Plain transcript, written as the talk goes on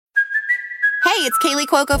it's Kaylee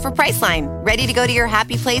Cuoco for Priceline. Ready to go to your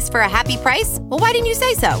happy place for a happy price? Well, why didn't you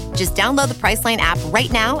say so? Just download the Priceline app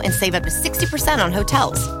right now and save up to 60% on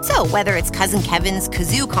hotels. So whether it's Cousin Kevin's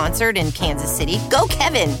Kazoo Concert in Kansas City, go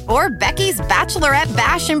Kevin, or Becky's Bachelorette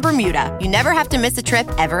Bash in Bermuda, you never have to miss a trip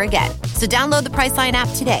ever again. So download the Priceline app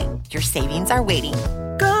today. Your savings are waiting.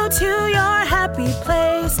 Go to your happy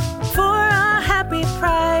place for a happy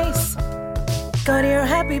price. Go to your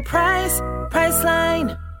happy price,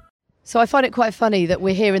 Priceline. So I find it quite funny that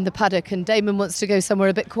we're here in the paddock and Damon wants to go somewhere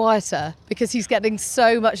a bit quieter because he's getting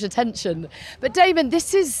so much attention. But Damon,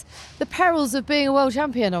 this is the perils of being a world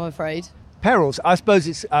champion, I'm afraid. Perils. I suppose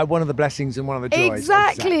it's one of the blessings and one of the joys.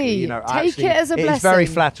 Exactly. You know, Take actually, it as a blessing. It's very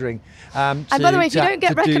flattering. And by the way, if you don't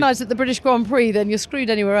get recognised at the British Grand Prix, then you're screwed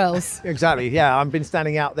anywhere else. Exactly, yeah. I've been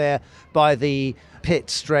standing out there by the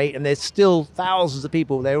pit straight and there's still thousands of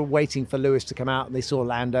people. They were waiting for Lewis to come out and they saw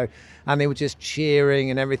Lando and they were just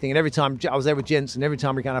cheering and everything. And every time I was there with Jensen, every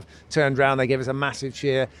time we kind of turned around, they gave us a massive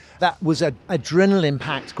cheer. That was an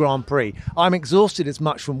adrenaline-packed Grand Prix. I'm exhausted as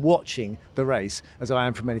much from watching the race as I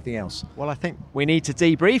am from anything else. Well, I think we need to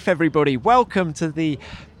debrief everybody. Welcome to the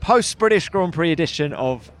post-British Grand Prix edition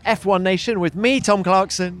of F1 Nation with me, Tom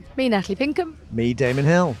Clarkson. Me, Natalie Pinkham. Me, Damon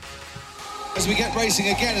Hill. As we get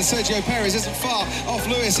racing again, and Sergio Perez isn't far off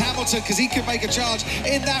Lewis Hamilton because he could make a charge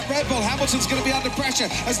in that Red Bull. Hamilton's going to be under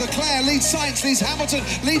pressure as Leclerc leads Sainz, leads Hamilton,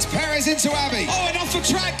 leads Perez into Abbey. Oh, and off the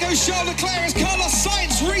track goes Charles Leclerc as Carlos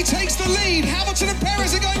Sainz retakes the lead. Hamilton and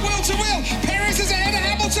Perez are going wheel to wheel. Perez is ahead of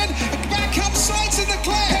Hamilton. Back comes Sainz and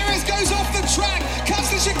Leclerc. Perez goes off the track,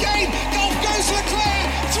 cuts the chicane. Off goes Leclerc.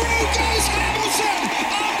 Through goes Hamilton.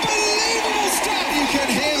 Unbelievable stuff. You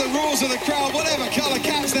can hear the roars of the crowd, whatever colour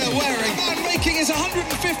caps they're wearing. Making his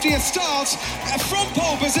 150th start from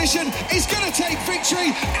pole position, he's going to take victory,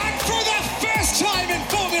 and for the first time in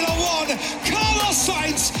Formula One, Carlos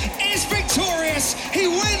Sainz is victorious. He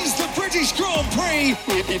wins the British Grand Prix.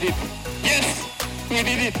 We did it. Yes, we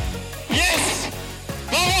did it. Yes,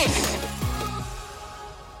 vamos.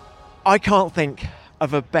 I can't think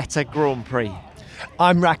of a better Grand Prix.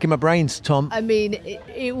 I'm racking my brains, Tom. I mean,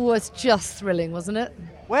 it was just thrilling, wasn't it?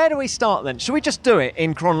 Where do we start then? Should we just do it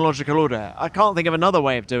in chronological order? I can't think of another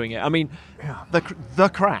way of doing it. I mean, the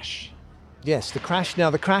crash. Yes, the crash. Now,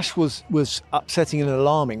 the crash was upsetting and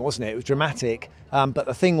alarming, wasn't it? It was dramatic. But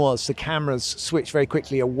the thing was, the cameras switched very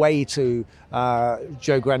quickly away to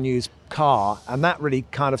Joe Guanyu's car, and that really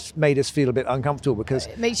kind of made us feel a bit uncomfortable because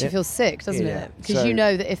it makes you feel sick, doesn't it? Because so, you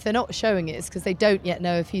know that if they're not showing it, it's because they don't yet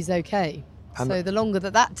know if he's okay. So the longer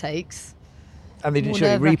that takes. And they didn't show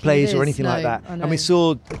any replays or anything like that. I know. And we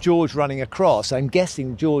saw George running across. I'm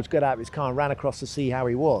guessing George got out of his car and ran across to see how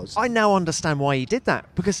he was. I now understand why he did that,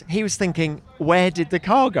 because he was thinking, where did the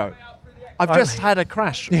car go? I've just had a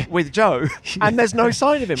crash with Joe and there's no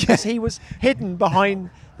sign of him because he was hidden behind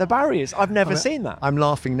the barriers. I've never seen that. I'm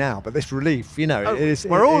laughing now, but this relief, you know,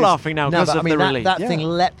 we're all laughing now because of the relief. That thing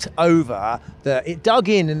leapt over, it dug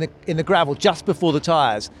in the gravel just before the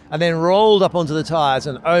tyres and then rolled up onto the tyres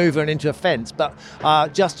and over and into a fence. But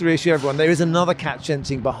just to reassure everyone, there is another catch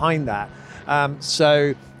fencing behind that.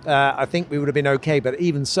 So I think we would have been okay, but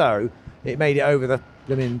even so, it made it over the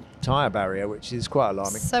tyre barrier, which is quite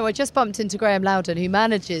alarming. So I just bumped into Graham Loudon, who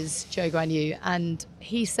manages Joe Guanyu, and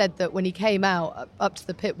he said that when he came out up to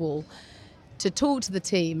the pit wall to talk to the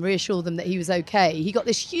team, reassure them that he was okay, he got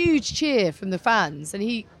this huge cheer from the fans and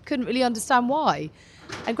he couldn't really understand why.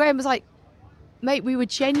 And Graham was like, mate, we were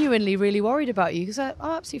genuinely really worried about you. He was like,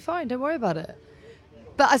 oh, absolutely fine, don't worry about it.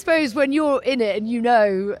 But I suppose when you're in it and you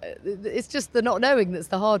know, it's just the not knowing that's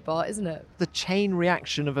the hard part, isn't it? The chain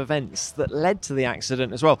reaction of events that led to the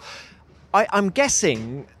accident as well. I'm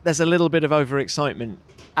guessing there's a little bit of overexcitement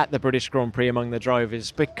at the British Grand Prix among the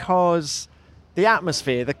drivers because the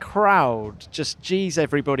atmosphere, the crowd just gees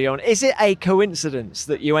everybody on. Is it a coincidence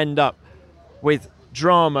that you end up with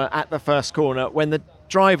drama at the first corner when the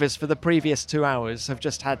drivers for the previous 2 hours have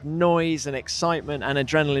just had noise and excitement and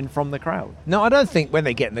adrenaline from the crowd? No, I don't think when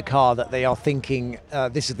they get in the car that they are thinking,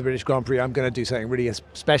 this is the British Grand Prix, I'm going to do something really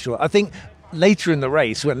special. I think later in the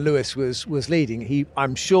race when Lewis was leading,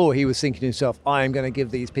 I'm sure he was thinking to himself, I am going to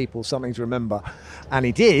give these people something to remember. And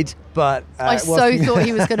he did, but... I thought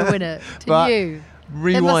he was going to win it. Did you?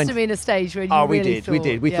 Rewind. There must have been a stage where you we thought...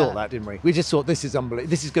 did. We thought that, didn't we? We just thought this is unbelievable.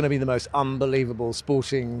 This is going to be the most unbelievable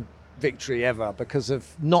sporting victory ever because of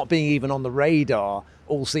not being even on the radar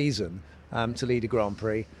all season to lead a Grand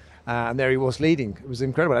Prix. And there he was leading. It was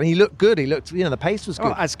incredible. And he looked good. The pace was good.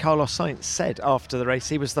 Well, as Carlos Sainz said after the race,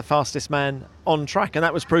 he was the fastest man on track. And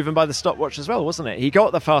that was proven by the stopwatch as well, wasn't it? He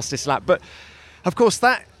got the fastest lap. But, of course,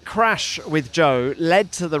 that crash with Joe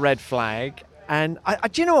led to the red flag. And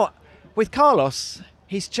do you know what? With Carlos,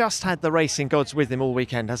 he's just had the racing gods with him all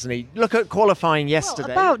weekend, hasn't he? Look at qualifying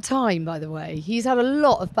yesterday. Well, about time, by the way. He's had a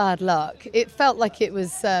lot of bad luck. It felt like it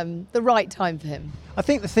was the right time for him. I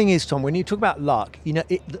think the thing is, Tom, when you talk about luck,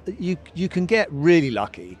 you can get really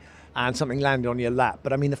lucky and something landed on your lap.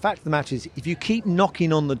 But I mean, the fact of the matter is, if you keep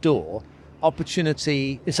knocking on the door,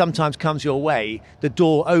 opportunity sometimes comes your way, the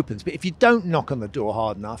door opens. But if you don't knock on the door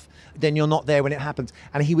hard enough, then you're not there when it happens.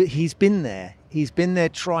 And he's been there. He's been there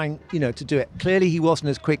trying, to do it. Clearly, he wasn't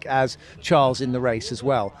as quick as Charles in the race as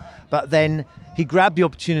well. But then he grabbed the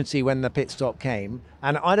opportunity when the pit stop came.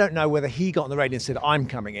 And I don't know whether he got on the radio and said, "I'm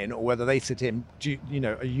coming in," or whether they said to him,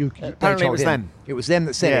 are you apparently it was them. It was them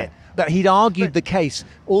that said it. But he'd argued the case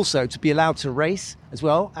also to be allowed to race as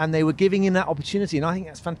well. And they were giving him that opportunity. And I think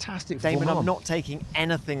that's fantastic for Damon, Formula I'm One. not taking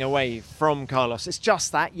anything away from Carlos. It's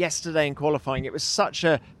just that yesterday in qualifying, it was such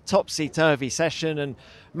a topsy-turvy session. And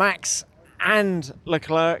Max and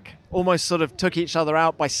Leclerc almost sort of took each other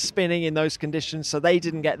out by spinning in those conditions, so they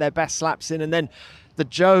didn't get their best laps in. And then the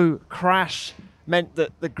Joe crash meant that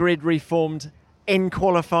the grid reformed in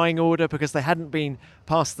qualifying order because they hadn't been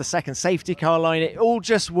past the second safety car line. It all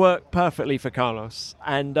just worked perfectly for Carlos.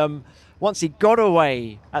 And once he got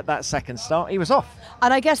away at that second start, he was off.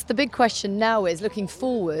 And I guess the big question now is, looking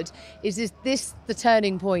forward, is this the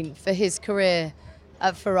turning point for his career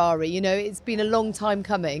at Ferrari? It's been a long time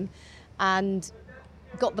coming, and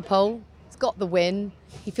got the pole, he's got the win,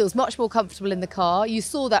 he feels much more comfortable in the car. You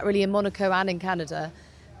saw that really in Monaco and in Canada,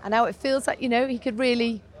 and now it feels like he could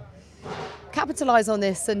really capitalise on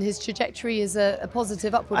this, and his trajectory is a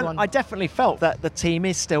positive upward And one. I definitely felt that the team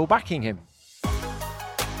is still backing him.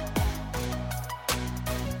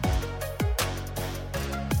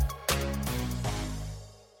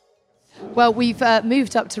 Well, we've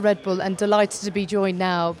moved up to Red Bull and delighted to be joined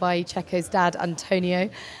now by Checo's dad, Antonio.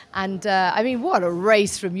 And what a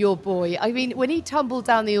race from your boy. I mean, when he tumbled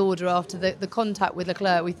down the order after the contact with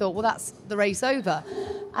Leclerc, we thought, well, that's the race over.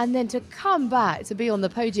 And then to come back to be on the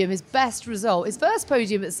podium, his best result, his first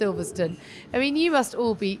podium at Silverstone. I mean, you must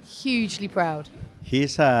all be hugely proud.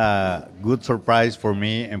 He's a good surprise for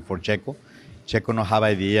me and for Checo. Checo no have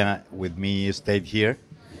idea with me stayed here.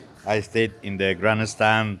 I stayed in the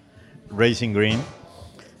grandstand racing green.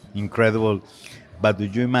 Incredible. But do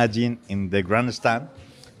you imagine in the grandstand,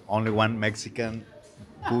 only one Mexican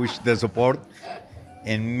pushed the support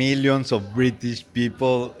and millions of British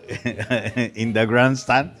people in the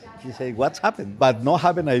grandstand? He said, what's happened? But no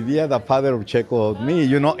have an idea the father of Checo, me,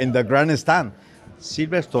 in the grandstand.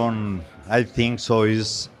 Silverstone, I think so,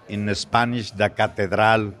 is in Spanish the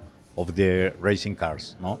cathedral of the racing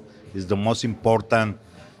cars. No, it's the most important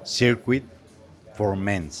circuit for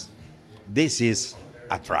men's. This is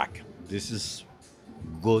a track. This is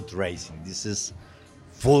good racing. This is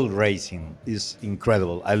full racing. It's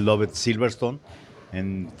incredible. I love it. Silverstone.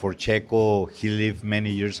 And for Checo, he lived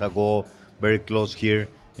many years ago, very close here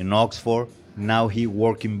in Oxford. Now he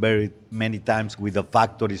working very many times with the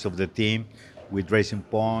factories of the team, with Racing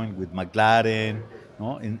Point, with McLaren.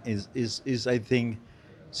 No, and is I think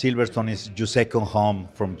Silverstone is your second home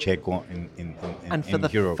from Checo in And for the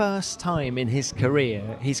Europe. first time in his career,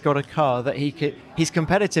 he's got a car that he's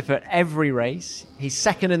competitive at every race. He's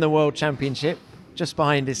second in the World Championship, just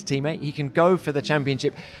behind his teammate. He can go for the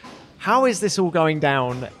championship. How is this all going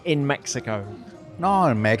down in Mexico? No,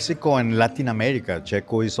 in Mexico and Latin America.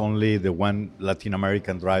 Checo is only the one Latin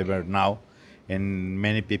American driver now, and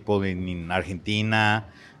many people in Argentina.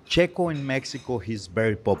 Checo in Mexico, he's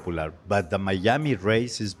very popular, but the Miami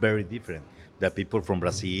race is very different. The people from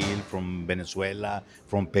Brazil, from Venezuela,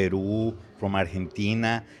 from Peru, from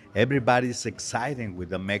Argentina, everybody's excited with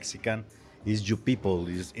the Mexican. Is you people,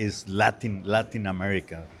 is Latin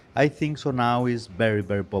America. I think so now is very,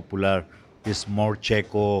 very popular. It's more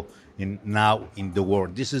Checo now in the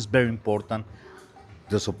world. This is very important.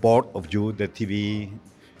 The support of you, the TV,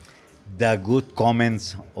 the good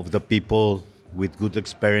comments of the people with good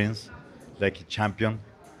experience, like a champion.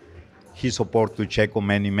 He support to Checo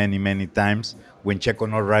many times when Checo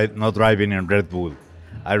not driving in Red Bull.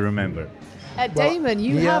 I remember. Damon,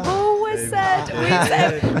 you have always said,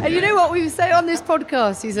 and you know what we say on this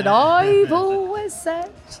podcast? He said, I've always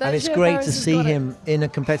said. And it's great to see him in a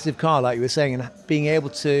competitive car, like you were saying, and being able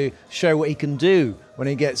to show what he can do when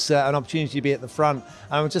he gets an opportunity to be at the front.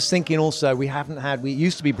 And I was just thinking also, we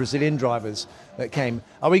used to be Brazilian drivers that came.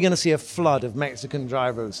 Are we going to see a flood of Mexican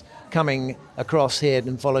drivers coming across here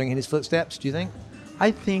and following in his footsteps, do you think?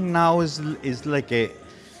 I think now is like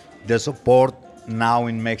the support now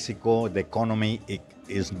in Mexico, the economy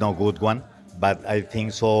is no good one, but I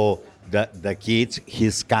think so the kids,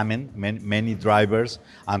 he's coming, many drivers.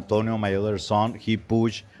 Antonio, my other son, he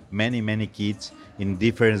pushed many kids in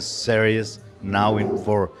different series now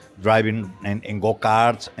for driving and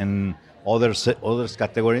go-karts and other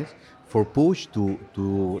categories for push to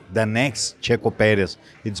the next Checo Perez.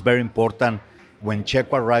 It's very important when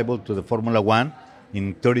Checo arrived to the Formula One.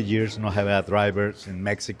 In 30 years, no have had drivers in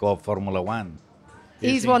Mexico Formula One.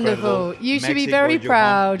 He's wonderful. You should be very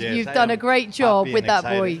proud. Yes, You've done a great job with that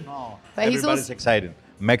boy. No, But he's everybody's also excited.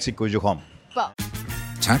 Mexico is your home. but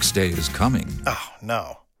Tax day is coming. Oh,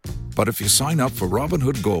 no. But if you sign up for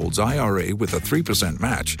Robinhood Gold's IRA with a 3%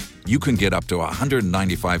 match, you can get up to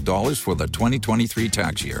 $195 for the 2023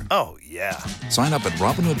 tax year. Oh, yeah. Sign up at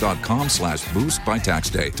Robinhood.com/boost by tax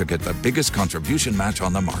day to get the biggest contribution match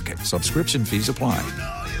on the market. Subscription fees apply.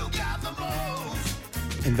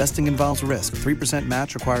 Investing involves risk. 3%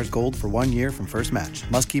 match requires gold for 1 year from first match.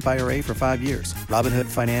 Must keep IRA for 5 years. Robinhood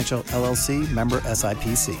Financial, LLC, member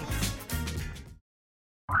SIPC.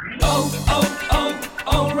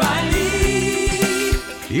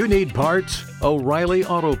 You need parts? O'Reilly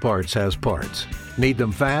Auto Parts has parts. Need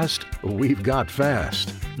them fast? We've got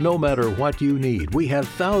fast. No matter what you need, we have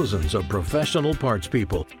thousands of professional parts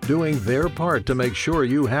people doing their part to make sure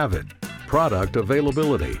you have it. Product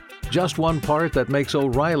availability. Just one part that makes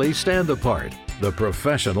O'Reilly stand apart. The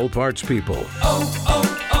professional parts people.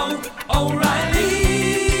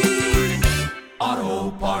 O'Reilly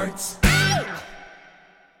Auto Parts.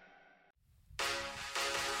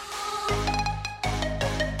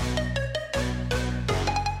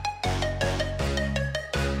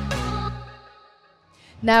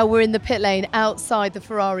 now we're in the pit lane outside the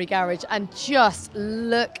Ferrari garage, and just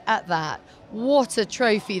look at that. What a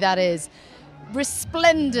trophy that is.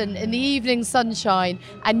 Resplendent in the evening sunshine,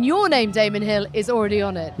 and your name, Damon Hill, is already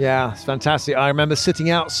on it. Yeah, it's fantastic. I remember sitting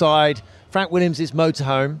outside Frank Williams'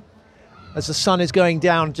 motorhome as the sun is going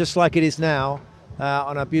down just like it is now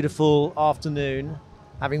on a beautiful afternoon,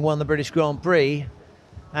 having won the British Grand Prix,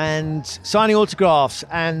 and signing autographs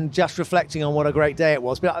and just reflecting on what a great day it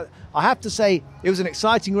was. But I have to say, it was an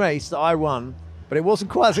exciting race that I won, but it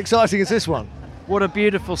wasn't quite as exciting as this one. What a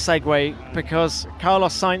beautiful segue, because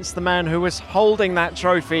Carlos Sainz, the man who was holding that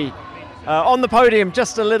trophy on the podium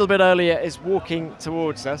just a little bit earlier, is walking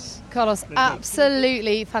towards us. Carlos,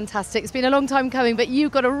 absolutely fantastic. It's been a long time coming, but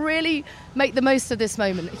you've got to really make the most of this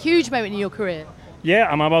moment. A huge moment in your career. Yeah,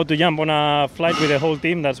 I'm about to jump on a flight with the whole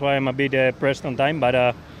team. That's why I'm a bit pressed on time,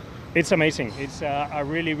 but it's amazing. It's a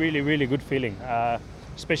really, really, really good feeling,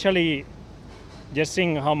 especially just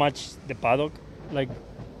seeing how much the paddock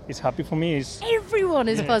is happy for me. Everyone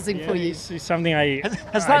is buzzing for you. It's something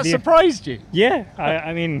Has that surprised you? Yeah,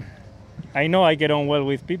 I mean, I know I get on well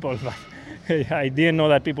with people, but I didn't know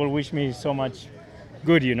that people wish me so much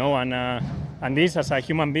good, and this, as a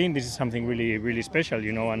human being, this is something really, really special,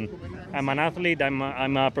 and I'm an athlete,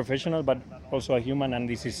 I'm a professional, but also a human, and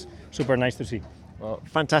this is super nice to see. Well,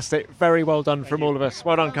 fantastic. Very well done from all of us.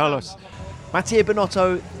 Well done, Carlos. Mattia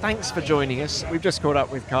Binotto, thanks for joining us. We've just caught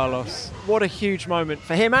up with Carlos. What a huge moment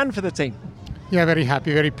for him and for the team. Yeah, very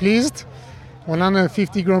happy, very pleased.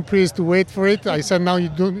 150 Grand Prix to wait for it. I said now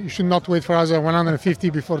you should not wait for us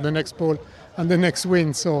 150 before the next pole and the next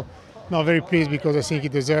win. So now very pleased because I think he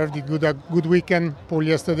deserved it. Good weekend. Pole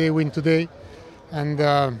yesterday, win today.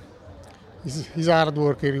 And his hard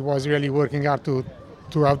work. He was really working hard to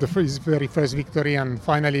have his very first victory, and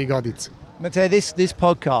finally he got it. Matteo, this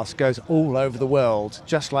podcast goes all over the world,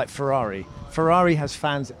 just like Ferrari. Ferrari has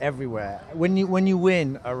fans everywhere. When you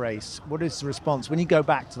win a race, what is the response? When you go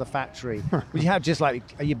back to the factory, you have just like,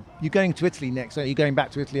 you're going to Italy next, are you going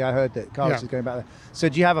back to Italy? I heard that Carlos is going back there. So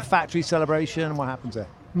do you have a factory celebration? What happens there?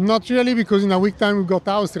 Not really, because in a week time we got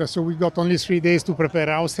Austria, so we got only 3 days to prepare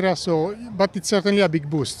Austria. But it's certainly a big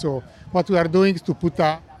boost. So what we are doing is to put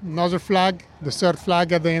another flag, the third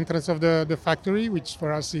flag at the entrance of the factory, which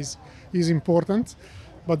for us is important.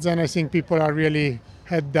 But then I think people are really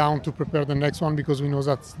head down to prepare the next one, because we know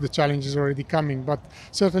that the challenge is already coming. But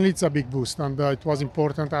certainly it's a big boost, and it was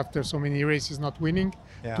important after so many races not winning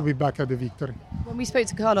to be back at the victory. When we spoke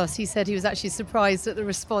to Carlos, he said he was actually surprised at the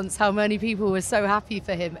response, how many people were so happy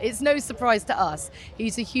for him. It's no surprise to us.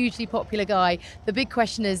 He's a hugely popular guy. The big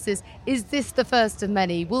question is this the first of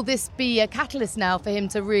many? Will this be a catalyst now for him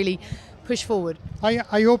to really push forward? I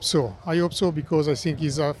hope so. I hope so, because I think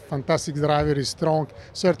he's a fantastic driver. He's strong.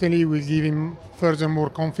 Certainly will give him further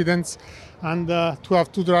more confidence. And to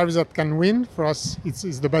have 2 drivers that can win, for us,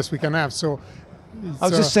 it's the best we can have. So I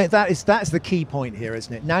was just saying that's the key point here,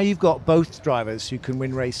 isn't it? Now you've got both drivers who can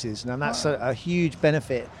win races, and that's a huge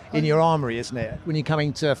benefit in your armory, isn't it, when you're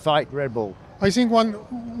coming to fight Red Bull? I think when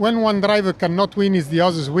one driver cannot win is the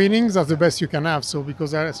others winning, that's the best you can have. So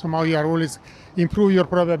because somehow you are always improve your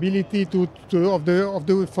probability for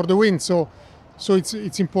the win. So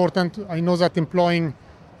it's important. I know that employing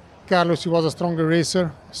Carlos, he was a stronger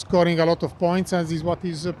racer, scoring a lot of points, and this is what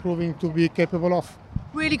he's proving to be capable of.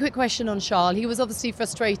 Really quick question on Charles. He was obviously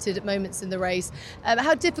frustrated at moments in the race.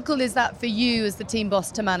 How difficult is that for you as the team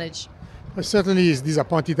boss to manage? Certainly is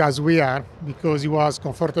disappointed as we are, because he was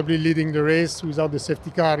comfortably leading the race. Without the safety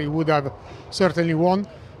car, he would have certainly won,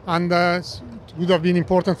 and it would have been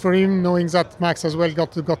important for him, knowing that Max as well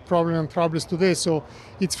got troubles today. So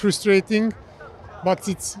it's frustrating, but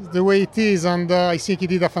it's the way it is, and I think he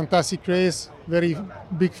did a fantastic race. Very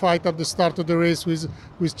big fight at the start of the race with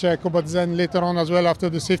Checo, but then later on as well, after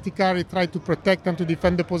the safety car, he tried to protect and to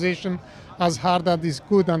defend the position as hard as he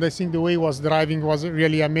could, and I think the way he was driving was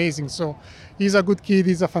really amazing. So he's a good kid,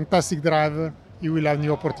 he's a fantastic driver. He will have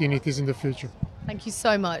new opportunities in the future. Thank you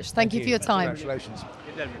so much. Thank you for your time. Congratulations.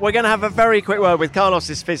 We're going to have a very quick word with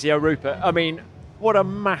Carlos's physio, Rupert. I mean, what a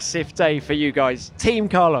massive day for you guys. Team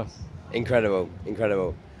Carlos. Incredible.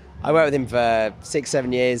 I worked with him for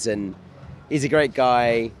 6-7 years, and he's a great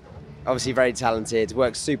guy, obviously very talented,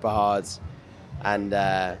 works super hard, and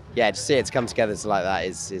to see it to come together like that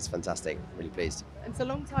is fantastic. Really pleased. It's a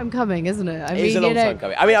long time coming, isn't it? It is a long time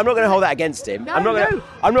coming. I mean, I'm not going to hold that against him. I'm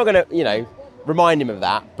not going to, remind him of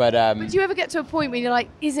that. But do you ever get to a point when you're like,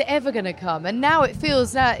 is it ever going to come? And now it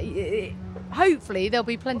feels that hopefully there'll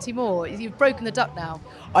be plenty more. You've broken the duck now.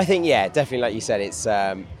 I think, yeah, definitely, like you said, it's.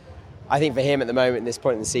 I think for him at the moment, at this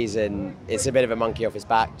point in the season, it's a bit of a monkey off his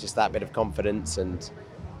back, just that bit of confidence, and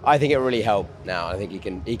I think it will really help now. I think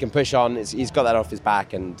he can push on. He's got that off his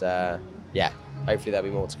back, and hopefully there'll be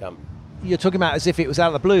more to come. You're talking about as if it was out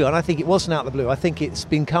of the blue, and I think it wasn't out of the blue. I think it's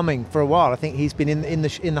been coming for a while. I think he's been in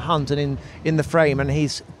the hunt and in the frame, and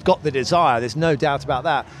he's got the desire. There's no doubt about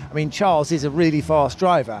that. I mean, Charles is a really fast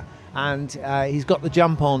driver, and he's got the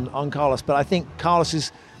jump on Carlos. But I think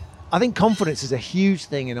confidence is a huge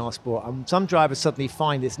thing in our sport, and some drivers suddenly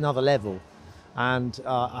find it's another level. And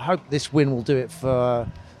I hope this win will do it for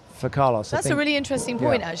Carlos. That's a really interesting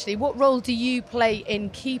point, actually. What role do you play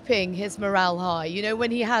in keeping his morale high? You know,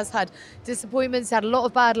 when he has had disappointments, had a lot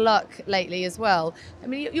of bad luck lately as well. I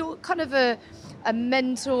mean, you're kind of a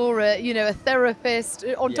mentor, a therapist,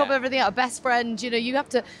 on top of everything, a best friend. You know, you have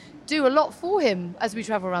to do a lot for him as we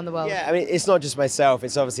travel around the world. Yeah, I mean, it's not just myself.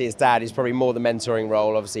 It's obviously his dad. He's probably more the mentoring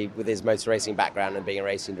role, obviously, with his motor racing background and being a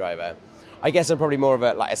racing driver. I guess I'm probably more of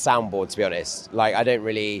a soundboard, to be honest. Like,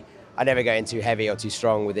 I never go in too heavy or too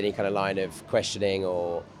strong with any kind of line of questioning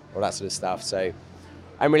or that sort of stuff. So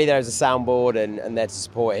I'm really there as a soundboard and there to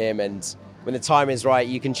support him. And when the time is right,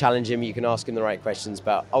 you can challenge him, you can ask him the right questions.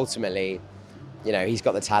 But ultimately, he's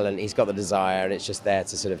got the talent, he's got the desire, and it's just there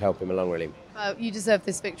to sort of help him along, really. You deserve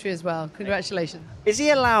this victory as well. Congratulations. Is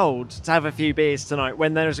he allowed to have a few beers tonight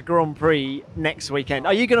when there's a Grand Prix next weekend?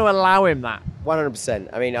 Are you going to allow him that? 100%.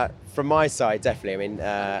 I mean, from my side, definitely. I mean,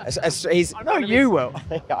 I know you will.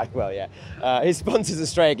 I will, yeah. His sponsor's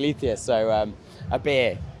Estrella Galicia, so a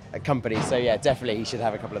beer, a company. So, yeah, definitely he should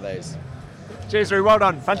have a couple of those. Cheers, Rui. Well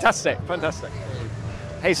done. Fantastic.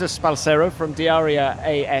 Jesus Balcero from Diaria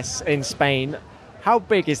AS in Spain. How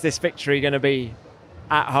big is this victory going to be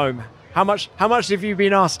at home? How much have you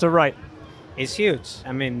been asked to write? It's huge.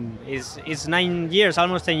 I mean, it's 9 years,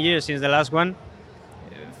 almost 10 years since the last one.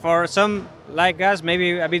 For some like us,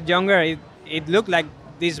 maybe a bit younger, it looked like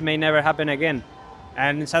this may never happen again.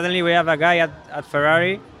 And suddenly we have a guy at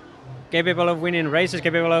Ferrari, capable of winning races,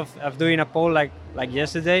 capable of doing a pole like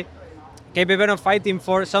yesterday, capable of fighting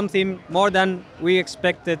for something more than we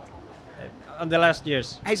expected on the last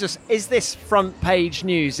years. Jesus, is this front page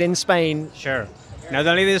news in Spain? Sure. Not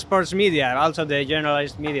only the sports media, also the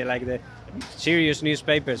generalized media, like the serious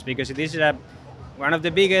newspapers, because this is one of the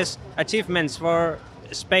biggest achievements for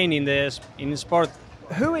Spain in sport.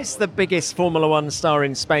 Who is the biggest Formula One star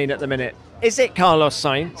in Spain at the minute? Is it Carlos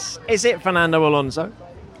Sainz? Is it Fernando Alonso?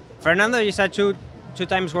 Fernando is a two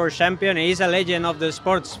times world champion. He is a legend of the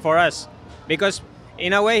sports for us, because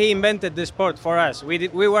in a way he invented the sport for us. We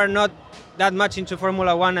were not that much into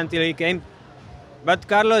Formula One until he came, but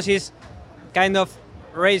Carlos is kind of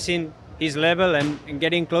raising his level and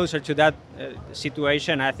getting closer to that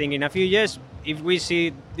situation. I think in a few years, if we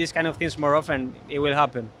see these kind of things more often, it will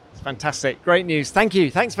happen. It's fantastic. Great news. Thank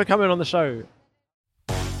you. Thanks for coming on the show.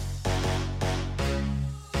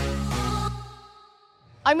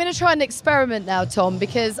 I'm going to try an experiment now, Tom,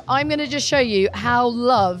 because I'm going to just show you how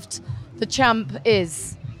loved the champ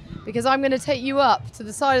is. Because I'm going to take you up to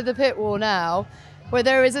the side of the pit wall now, where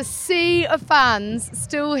there is a sea of fans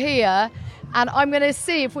still here. And I'm going to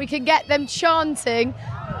see if we can get them chanting.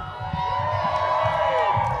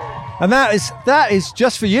 And that is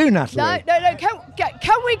just for you, Natalie. No.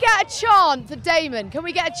 Can we get a chant for Damon? Can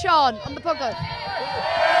we get a chant on the podcast?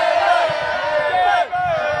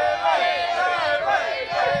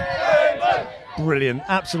 Brilliant,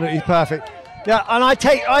 absolutely perfect. Yeah, and I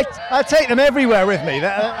take them everywhere with me.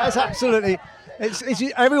 That's absolutely. It's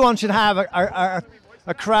everyone should have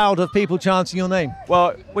a crowd of people chanting your name.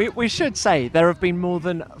 Well, we should say there have been more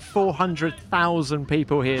than 400,000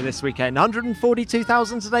 people here this weekend.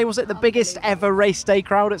 142,000 today. Was it the biggest ever race day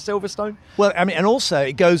crowd at Silverstone? Well, I mean, and also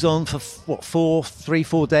it goes on for what,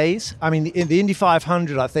 4 days. I mean, the Indy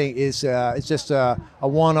 500, I think, is just a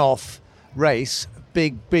one-off race,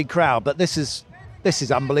 big crowd. But this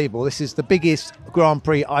is unbelievable. This is the biggest Grand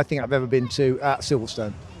Prix I think I've ever been to at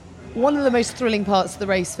Silverstone. One of the most thrilling parts of the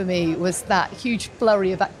race for me was that huge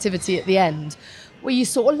flurry of activity at the end, where you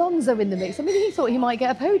saw Alonso in the mix. I mean, he thought he might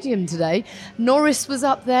get a podium today. Norris was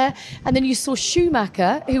up there, and then you saw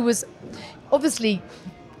Schumacher, who was obviously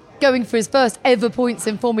going for his first ever points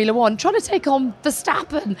in Formula One, trying to take on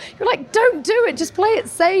Verstappen. You're like, don't do it, just play it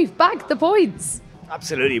safe, bag the points.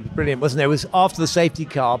 Absolutely brilliant, wasn't it? It was after the safety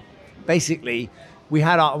car, basically. We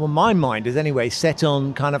had my mind is anyway set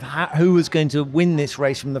on kind of who was going to win this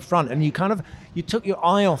race from the front, and you took your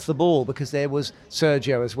eye off the ball because there was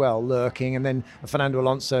Sergio as well lurking, and then Fernando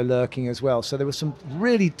Alonso lurking as well. So there was some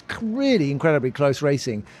really incredibly close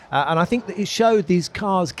racing, and I think that it showed these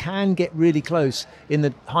cars can get really close in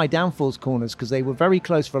the high downforce corners because they were very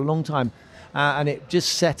close for a long time. And it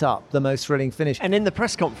just set up the most thrilling finish. And in the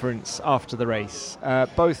press conference after the race,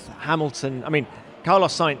 both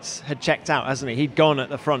Carlos Sainz had checked out, hasn't he? He'd gone at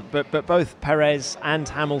the front, but both Perez and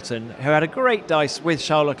Hamilton, who had a great dice with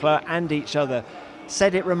Charles Leclerc and each other,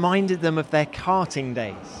 said it reminded them of their karting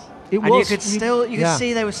days. You could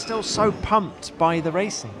see they were still so pumped by the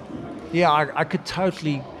racing. Yeah, I could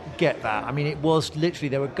totally get that. I mean, it was literally,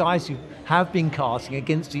 there were guys who have been karting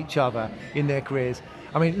against each other in their careers.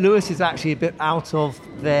 I mean, Lewis is actually a bit out of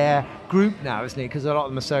their group now, isn't he? Because a lot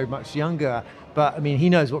of them are so much younger. But, I mean, he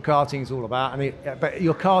knows what karting is all about. I mean, but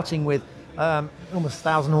you're karting with almost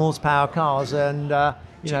 1,000 horsepower cars and,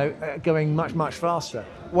 going much faster.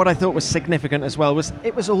 What I thought was significant as well was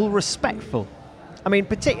it was all respectful. I mean,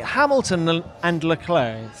 particularly Hamilton and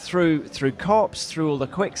Leclerc, through Copse, through all the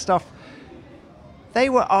quick stuff, they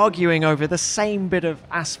were arguing over the same bit of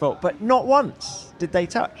asphalt, but not once did they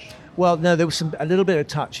touch. Well, no, there was a little bit of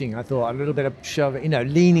touching, I thought, a little bit of shoving,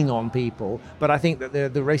 leaning on people. But I think that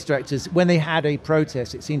the race directors, when they had a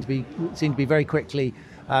protest, it seemed to be very quickly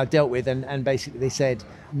dealt with, and basically they said,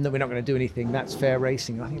 no, we're not going to do anything. That's fair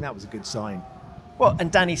racing. I think that was a good sign. Well, and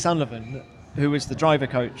Danny Sullivan, who was the driver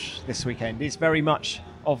coach this weekend, is very much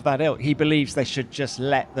of that ilk. He believes they should just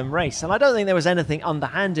let them race. And I don't think there was anything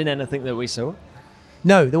underhand in anything that we saw.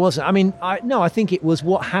 No, there wasn't. I mean, I think it was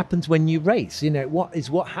what happens when you race.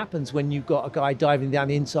 What happens when you've got a guy diving down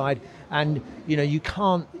the inside, and you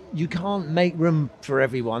can't make room for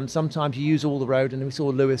everyone. Sometimes you use all the road, and we saw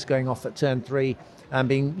Lewis going off at turn 3, and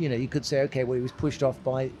being, you could say, okay, well, he was pushed off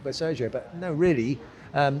by Sergio, but no, really,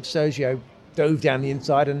 Sergio dove down the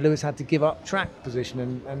inside, and Lewis had to give up track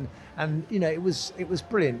position, and it was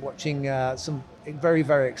brilliant watching some very,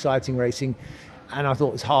 very exciting racing, and I thought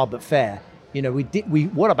it was hard but fair.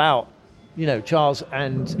 What about, Charles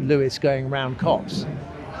and Lewis going around Copse?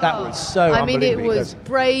 That was so I mean, it was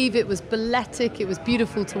brave, it was balletic, it was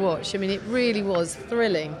beautiful to watch. I mean, it really was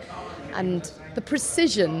thrilling. And the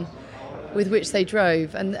precision with which they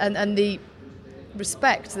drove and the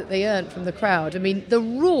respect that they earned from the crowd. I mean, the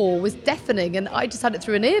roar was deafening, and I just had it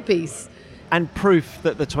through an earpiece. And proof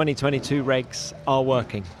that the 2022 regs are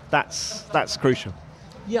working. That's crucial.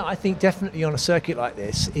 Yeah, I think definitely on a circuit like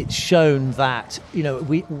this, it's shown that,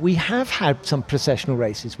 we have had some processional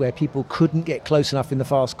races where people couldn't get close enough in the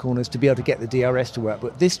fast corners to be able to get the DRS to work.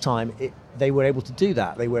 But this time, they were able to do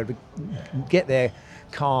that. They were able to get their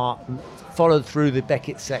car, follow through the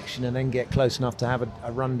Beckett section, and then get close enough to have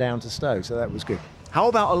a run down to Stowe. So that was good. How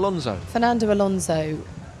about Alonso? Fernando Alonso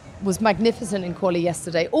was magnificent in quali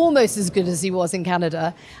yesterday, almost as good as he was in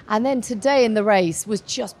Canada, and then today in the race was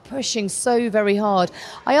just pushing so very hard.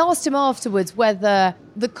 I asked him afterwards whether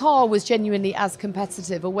the car was genuinely as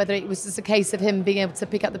competitive or whether it was just a case of him being able to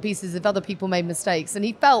pick up the pieces if other people made mistakes, and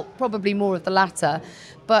he felt probably more of the latter,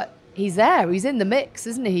 but he's in the mix,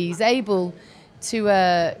 isn't he? He's able to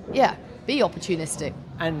be opportunistic,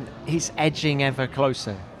 and he's edging ever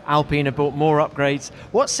closer. Alpine have bought more upgrades.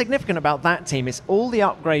 What's significant about that team is all the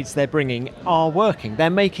upgrades they're bringing are working. They're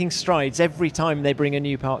making strides every time they bring a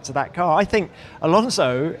new part to that car. I think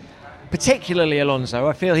Alonso particularly Alonso.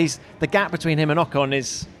 I feel the gap between him and Ocon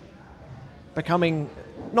is becoming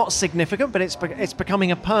not significant, but it's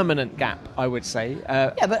becoming a permanent gap, I would say.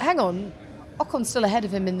 Yeah, but hang on. Ocon's still ahead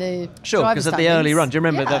of him in the sure, because of the early run. Do you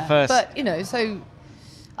remember the first? But, so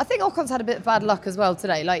I think Ocon's had a bit of bad luck as well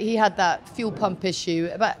today. Like, he had that fuel pump issue,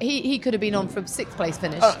 but he could have been on for 6th place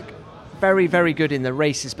finish. Very, very good in the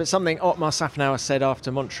races, but something Otmar Safnauer said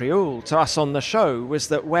after Montreal to us on the show was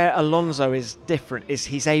that where Alonso is different is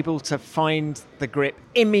he's able to find the grip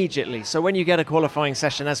immediately. So when you get a qualifying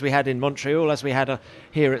session, as we had in Montreal, as we had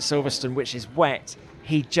here at Silverstone, which is wet,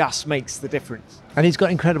 he just makes the difference. And he's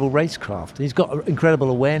got incredible racecraft. He's got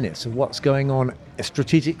incredible awareness of what's going on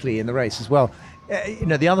strategically in the race as well.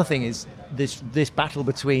 The other thing is this battle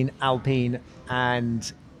between Alpine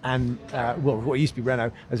and what used to be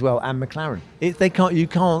Renault as well, and McLaren. You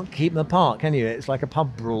can't keep them apart, can you? It's like a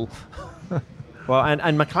pub brawl. Well,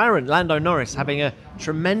 and McLaren, Lando Norris, having a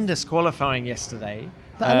tremendous qualifying yesterday.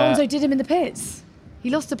 But Alonso did him in the pits. He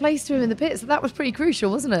lost a place to him in the pits. So that was pretty crucial,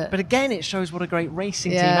 wasn't it? But again, it shows what a great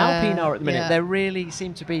racing team Alpine are at the minute. Yeah. They really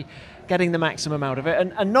seem to be getting the maximum out of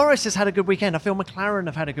it. And Norris has had a good weekend. I feel McLaren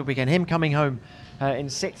have had a good weekend. Him coming home in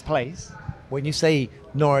 6th place. When you say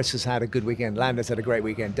Norris has had a good weekend, Lando's had a great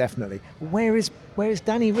weekend, definitely. Where is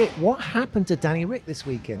Danny Rick? What happened to Danny Rick this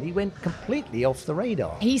weekend? He went completely off the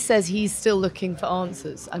radar. He says he's still looking for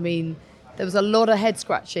answers. I mean, there was a lot of head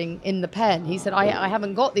scratching in the pen. He said, I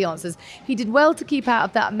haven't got the answers. He did well to keep out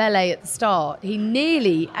of that melee at the start.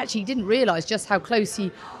 He actually didn't realise just how close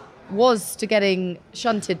he was to getting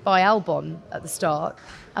shunted by Albon at the start.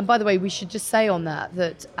 And by the way, we should just say on that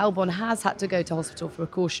Albon has had to go to hospital for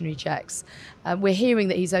precautionary checks. We're hearing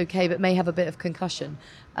that he's okay, but may have a bit of concussion.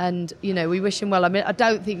 And, we wish him well. I mean, I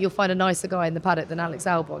don't think you'll find a nicer guy in the paddock than Alex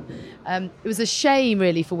Albon. It was a shame,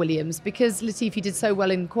 really, for Williams, because Latifi did so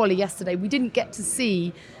well in quali yesterday. We didn't get to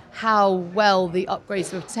see how well the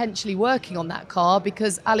upgrades were potentially working on that car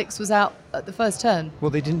because Alex was out at the first turn.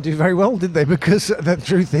 Well, they didn't do very well, did they? Because the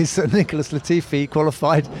truth is that Nicholas Latifi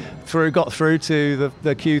got through to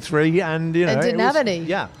the Q3 and, didn't have any.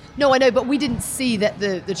 Yeah. No, I know, but we didn't see that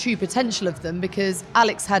the true potential of them because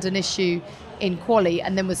Alex had an issue in quali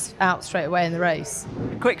and then was out straight away in the race.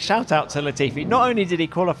 A quick shout out to Latifi. Not only did he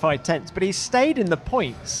qualify 10th, but he stayed in the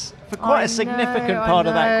points for quite a significant part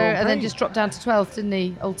of that Grand Prix. And then just dropped down to 12th, didn't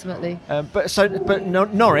he, ultimately? But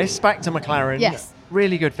Norris, back to McLaren. Yes.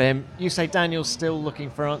 Really good for him. You say Daniel's still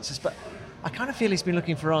looking for answers, but I kind of feel he's been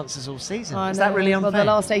looking for answers all season. Is that really unfair? Well, the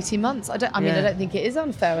last 18 months. I don't think it is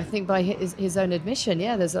unfair. I think by his own admission,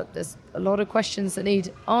 there's a lot of questions that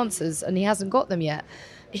need answers, and he hasn't got them yet.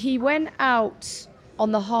 He went out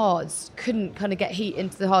on the hards, couldn't kind of get heat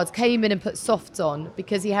into the hards, came in and put softs on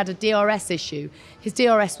because he had a DRS issue. His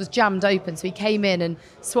DRS was jammed open, so he came in and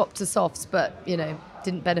swapped to softs, but,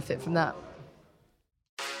 didn't benefit from that.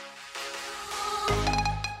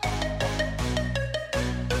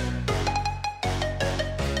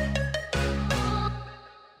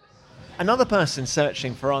 Another person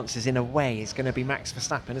searching for answers in a way is going to be Max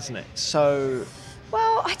Verstappen, isn't it? So...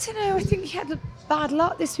 Well, I don't know. I think he had bad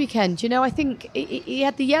luck this weekend. I think he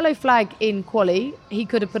had the yellow flag in quali. He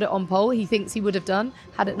could have put it on pole. He thinks he would have done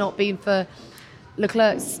had it not been for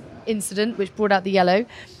Leclerc's incident, which brought out the yellow.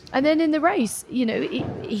 And then in the race, he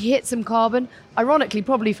hit some carbon, ironically,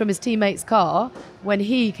 probably from his teammate's car when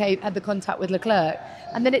he had the contact with Leclerc.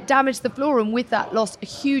 And then it damaged the floor, and with that lost a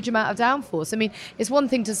huge amount of downforce. I mean, it's one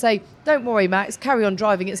thing to say, don't worry, Max, carry on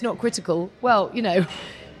driving, it's not critical. Well,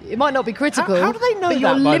 it might not be critical. How do they know but that,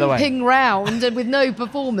 you're by the way? limping round and with no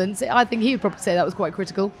performance. I think he would probably say that was quite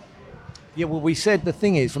critical. Yeah, well, we said the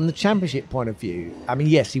thing is, from the championship point of view, I mean,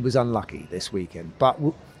 yes, he was unlucky this weekend, but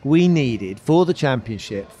we needed, for the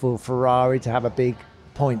championship, for Ferrari to have a big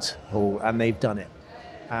points haul, and they've done it.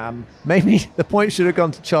 Maybe the points should have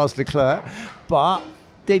gone to Charles Leclerc, but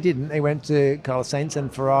they didn't. They went to Carlos Sainz,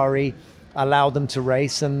 and Ferrari allowed them to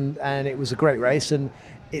race, and it was a great race, and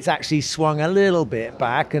it's actually swung a little bit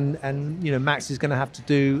back, and Max is going to have to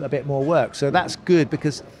do a bit more work. So that's good,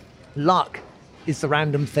 because luck is the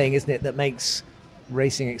random thing, isn't it, that makes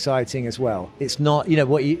racing exciting as well. It's not, I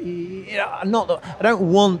don't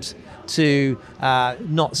want to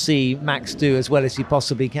not see Max do as well as he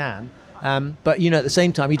possibly can. But, at the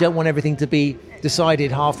same time, you don't want everything to be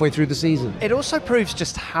decided halfway through the season. It also proves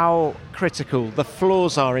just how critical the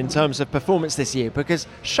flaws are in terms of performance this year, because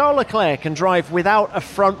Charles Leclerc can drive without a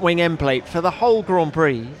front wing end plate for the whole Grand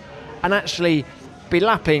Prix and actually be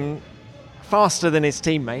lapping faster than his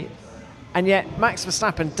teammate. And yet Max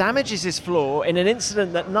Verstappen damages his floor in an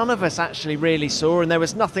incident that none of us actually really saw, and there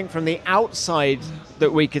was nothing from the outside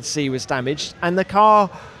that we could see was damaged. And the car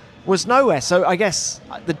was nowhere. So I guess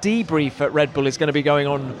the debrief at Red Bull is going to be going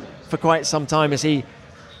on for quite some time as he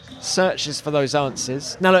searches for those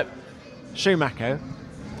answers. Now look, Schumacher,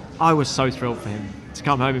 I was so thrilled for him to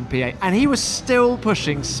come home in P8, and he was still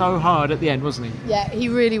pushing so hard at the end, wasn't he? Yeah, he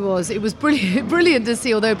really was. It was brilliant to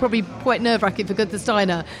see, although probably quite nerve-wracking for Gunther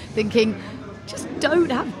Steiner, thinking, just don't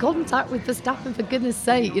have contact with Verstappen, for goodness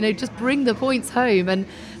sake, just bring the points home.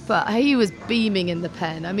 But he was beaming in the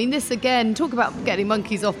pen. I mean, this again, talk about getting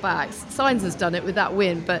monkeys off backs. Sainz has done it with that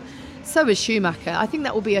win, but so is Schumacher. I think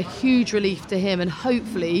that will be a huge relief to him and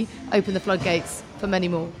hopefully open the floodgates for many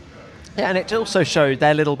more. Yeah, and it also showed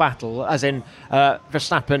their little battle, as in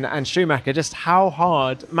Verstappen and Schumacher, just how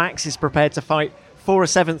hard Max is prepared to fight for a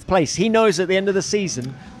 7th place. He knows at the end of the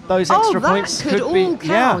season those extra points could all be,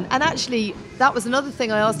 count. Yeah. And actually, that was another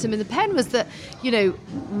thing I asked him in the pen, was that,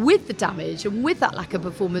 with the damage and with that lack of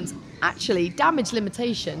performance, actually, damage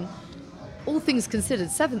limitation, all things considered,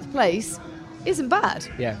 7th place isn't bad.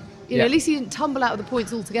 Yeah. At least he didn't tumble out of the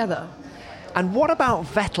points altogether. And what about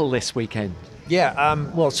Vettel this weekend? Yeah,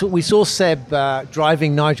 so we saw Seb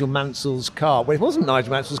driving Nigel Mansell's car. Well, it wasn't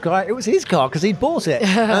Nigel Mansell's car, it was his car because he'd bought it.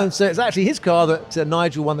 So it's actually his car that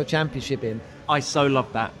Nigel won the championship in. I so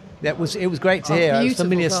loved that. It was great to hear. It was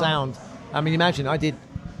familiar car. sound. I mean, imagine, I did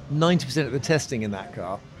 90% of the testing in that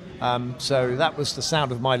car. So that was the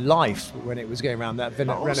sound of my life when it was going around that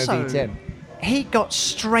Renault V10. He got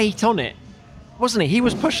straight on it, wasn't he? He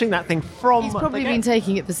was pushing that thing from... He's probably been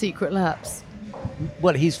taking it for secret laps.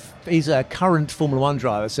 Well, he's a current Formula 1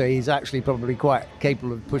 driver, so he's actually probably quite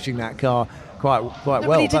capable of pushing that car quite well.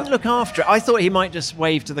 But he didn't look after it. I thought he might just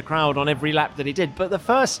wave to the crowd on every lap that he did, but the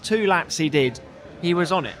first 2 laps he did, he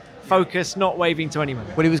was on it. Focused, not waving to anyone.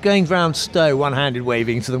 Well, he was going round Stowe one-handed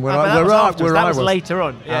waving to them where that I was. Later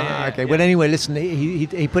on. Okay. Well, anyway, listen,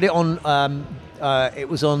 he put it on. It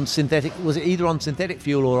was on synthetic. Was it either on synthetic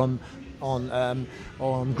fuel or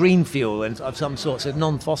on green fuel and of some sort? So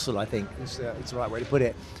non-fossil, I think it's the right way to put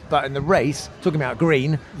it. But in the race, talking about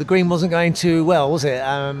green, the green wasn't going too well, was it?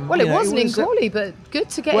 It wasn't in Crawley, but good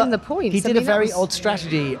to get in the points. He did a very odd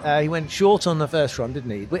strategy. He went short on the first run,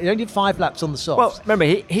 didn't he? He only did 5 laps on the softs. Well, remember,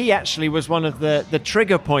 he actually was one of the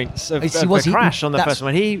trigger points of the crash on the first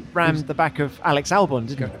one. He rammed the back of Alex Albon,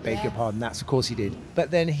 didn't he? I beg your pardon, of course he did.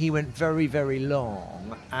 But then he went very, very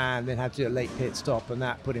long and then had to do a late pit stop, and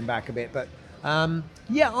that put him back a bit. But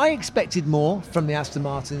I expected more from the Aston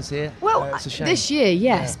Martins here. Well, it's a shame. this year,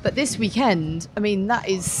 yes, but this weekend,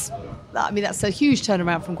 that's a huge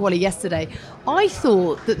turnaround from quali yesterday. I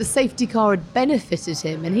thought that the safety car had benefited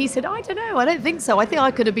him, and he said, I don't know, I don't think so. I think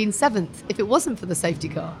I could have been 7th if it wasn't for the safety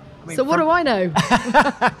car. So what do I know?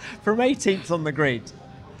 From 18th on the grid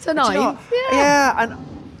to 9th.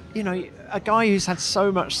 And a guy who's had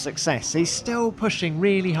so much success, he's still pushing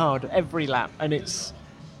really hard every lap, and it's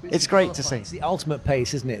great to see. It's the ultimate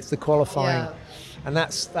pace, isn't it? It's the qualifying, and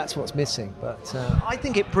that's what's missing. But I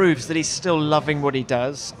think it proves that he's still loving what he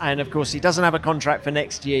does, and of course he doesn't have a contract for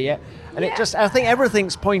next year yet. And I think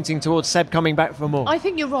everything's pointing towards Seb coming back for more. I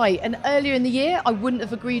think you're right. And earlier in the year, I wouldn't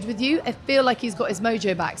have agreed with you. I feel like he's got his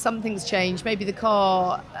mojo back. Something's changed. Maybe the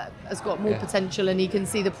car has got more potential, and he can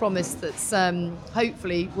see the promise that's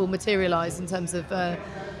hopefully will materialise in terms of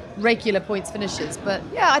regular points finishes. But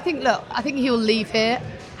I think he'll leave here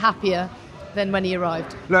happier than when he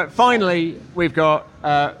arrived. Look, finally we've got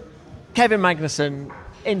Kevin Magnussen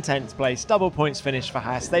in 10th place, double points finish for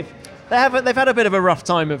Haas. They've had a bit of a rough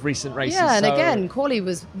time of recent races. Yeah, and again, quali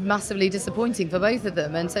was massively disappointing for both of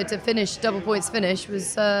them, and so to finish double points finish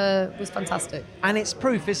was fantastic. And it's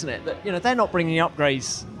proof, isn't it, that they're not bringing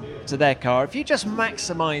upgrades to their car. If you just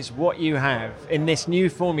maximise what you have in this new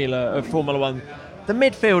formula of Formula 1, the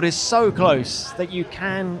midfield is so close that you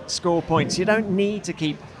can score points. You don't need to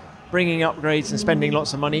keep bringing upgrades and spending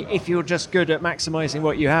lots of money if you're just good at maximising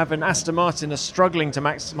what you have. And Aston Martin are struggling to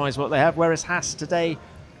maximise what they have, whereas Haas today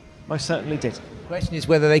most certainly did. The question is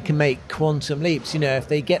whether they can make quantum leaps. If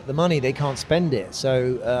they get the money, they can't spend it.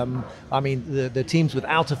 So, the teams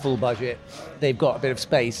without a full budget, they've got a bit of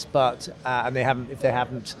space, but and if they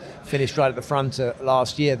haven't finished right at the front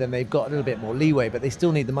last year, then they've got a little bit more leeway. But they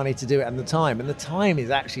still need the money to do it and the time. And the time is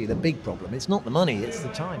actually the big problem. It's not the money; it's the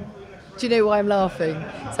time. Do you know why I'm laughing?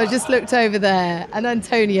 So I just looked over there, and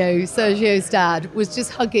Antonio, Sergio's dad, was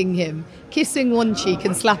just hugging him, kissing one cheek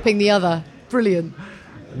and slapping the other. Brilliant.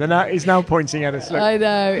 And then he's now pointing at us. Look, I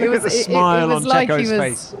know. Look at the smile on Checo's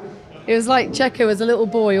face. It was like Checo was a little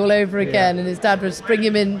boy all over again, and his dad was bring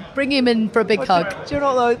him in for a big hug. Do you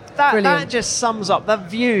know what, though? That just sums up, that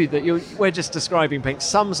view that we're just describing, Pink,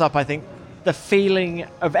 sums up, I think, the feeling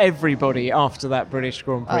of everybody after that British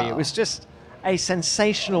Grand Prix. It was just a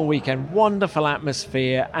sensational weekend, wonderful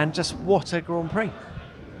atmosphere, and just what a Grand Prix.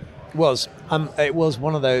 It was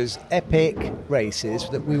one of those epic races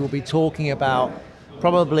that we will be talking about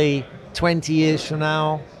probably 20 years from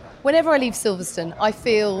now. Whenever I leave Silverstone, I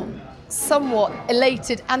feel somewhat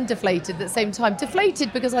elated and deflated at the same time.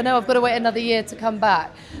 Deflated because I know I've got to wait another year to come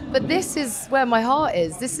back. But this is where my heart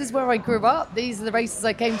is. This is where I grew up. These are the races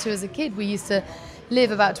I came to as a kid. We used to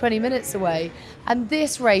live about 20 minutes away. And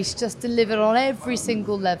this race just delivered on every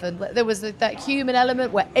single level. There was that human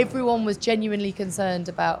element where everyone was genuinely concerned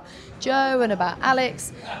about Joe and about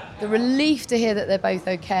Alex. The relief to hear that they're both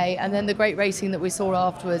okay. And then the great racing that we saw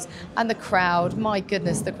afterwards. And the crowd, my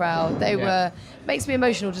goodness, the crowd. They were, makes me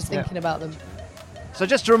emotional just thinking about them. So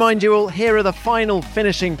just to remind you all, here are the final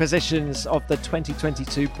finishing positions of the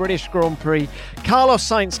 2022 British Grand Prix. Carlos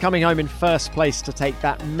Sainz coming home in first place to take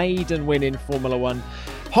that maiden win in Formula One.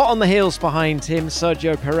 Hot on the heels behind him,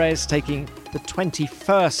 Sergio Perez taking the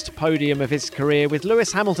 21st podium of his career, with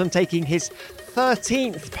Lewis Hamilton taking his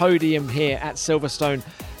 13th podium here at Silverstone,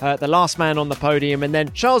 the last man on the podium. And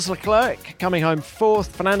then Charles Leclerc coming home 4th,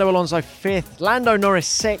 Fernando Alonso 5th, Lando Norris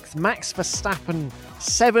 6th, Max Verstappen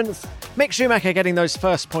 7th, Mick Schumacher getting those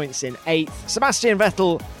first points in 8th, Sebastian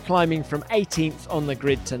Vettel climbing from 18th on the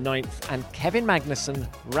grid to 9th, and Kevin Magnussen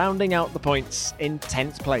rounding out the points in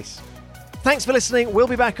 10th place. Thanks for listening. We'll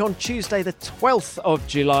be back on Tuesday the 12th of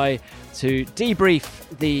July to debrief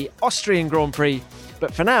the Austrian Grand Prix.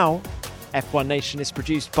 But for now, F1 Nation is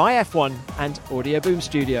produced by F1 and Audio Boom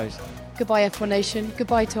Studios. Goodbye, F1 Nation.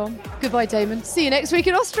 Goodbye, Tom. Goodbye, Damon. See you next week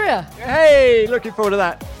in Austria. Hey, looking forward to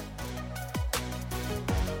that.